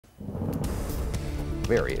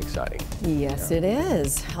very exciting. Yes, it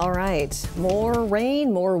is. All right, more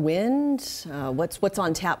rain, more wind. What's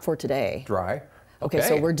on tap for today? Dry. Okay,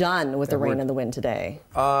 so we're done with the rain and the wind today.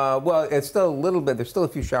 Well, it's still a little bit. There's still a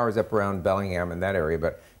few showers up around Bellingham and that area,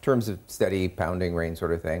 but in terms of steady pounding rain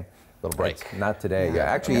sort of thing, Little break. not today. Yeah.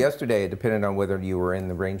 Actually, yesterday, it depended on whether you were in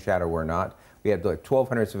the rain shadow or not. We had like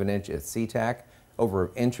 0.12 of an inch at SeaTac, over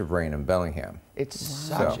an inch of rain in Bellingham.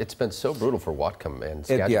 It's been so brutal for Whatcom and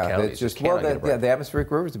Skagit counties. It's just the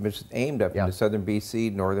atmospheric rivers have been just aimed up into southern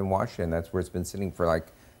BC, northern Washington. That's where it's been sitting for like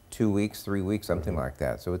 2 weeks, 3 weeks, something like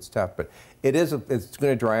that. So it's tough, but it's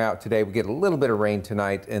going to dry out today. We get a little bit of rain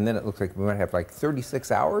tonight, and then it looks like we might have like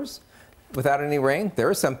 36 hours without any rain. There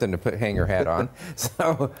is something to hang your hat on.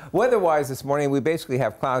 So weather-wise this morning, we basically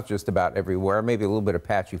have clouds just about everywhere, maybe a little bit of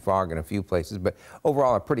patchy fog in a few places, but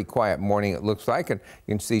overall a pretty quiet morning it looks like. And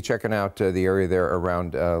you can see checking out the area there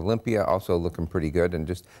around Olympia, also looking pretty good. And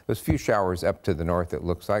just those few showers up to the north it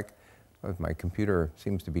looks like. My computer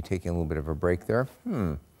seems to be taking a little bit of a break there.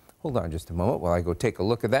 Hold on just a moment while I go take a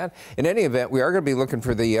look at that. In any event, we are going to be looking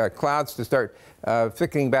for the clouds to start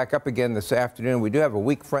thickening back up again this afternoon. We do have a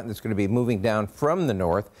weak front that's going to be moving down from the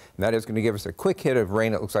north, and that is going to give us a quick hit of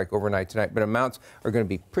rain, it looks like, overnight tonight. But amounts are going to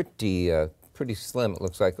be pretty slim, it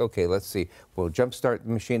looks like. Okay, let's see. We'll jump start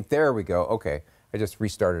the machine. There we go. Okay. I just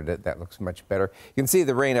restarted it. That looks much better. You can see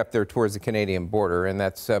the rain up there towards the Canadian border, and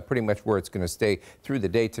that's pretty much where it's going to stay through the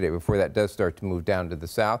day today before that does start to move down to the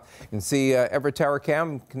south. You can see Everett Tower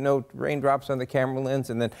Cam, no raindrops on the camera lens,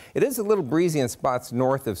 and then it is a little breezy in spots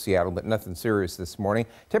north of Seattle, but nothing serious this morning.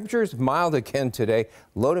 Temperatures mild again today,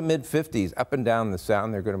 low to mid 50s up and down the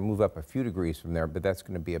sound. They're going to move up a few degrees from there, but that's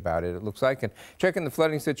going to be about it looks like. And checking the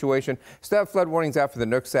flooding situation, still have flood warnings out for the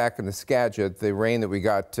Nooksack and the Skagit. The rain that we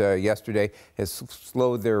got yesterday has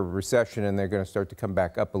slowed their recession, and they're going to start to come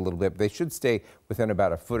back up a little bit. But they should stay within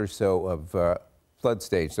about a foot or so of flood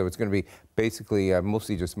stage. So it's going to be basically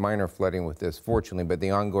mostly just minor flooding with this, fortunately, but the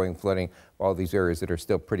ongoing flooding, all these areas that are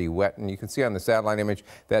still pretty wet. And you can see on the satellite image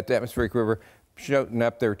that atmospheric river shooting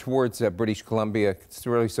up there towards British Columbia. It's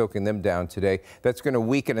really soaking them down today. That's going to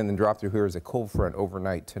weaken and then drop through here as a cold front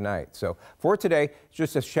overnight tonight. So for today,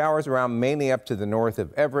 just a showers around mainly up to the north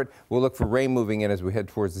of Everett. We'll look for rain moving in as we head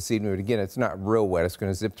towards this evening. But again, it's not real wet. It's going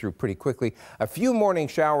to zip through pretty quickly. A few morning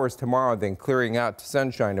showers tomorrow, then clearing out to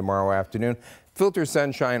sunshine tomorrow afternoon. Filter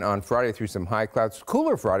sunshine on Friday through some high clouds.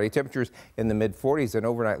 Cooler Friday, temperatures in the mid-40s and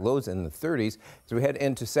overnight lows in the 30s. As we head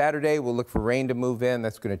into Saturday, we'll look for rain to move in.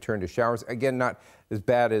 That's going to turn to showers. Again, not as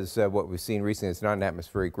bad as what we've seen recently. It's not an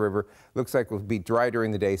atmospheric river. Looks like we'll be dry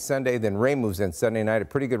during the day Sunday, then rain moves in Sunday night. A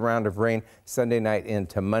pretty good round of rain Sunday night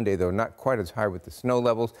into Monday, though not quite as high with the snow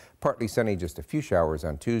levels. Partly sunny, just a few showers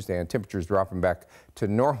on Tuesday, and temperatures dropping back to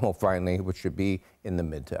normal finally, which should be in the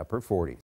mid to upper 40s.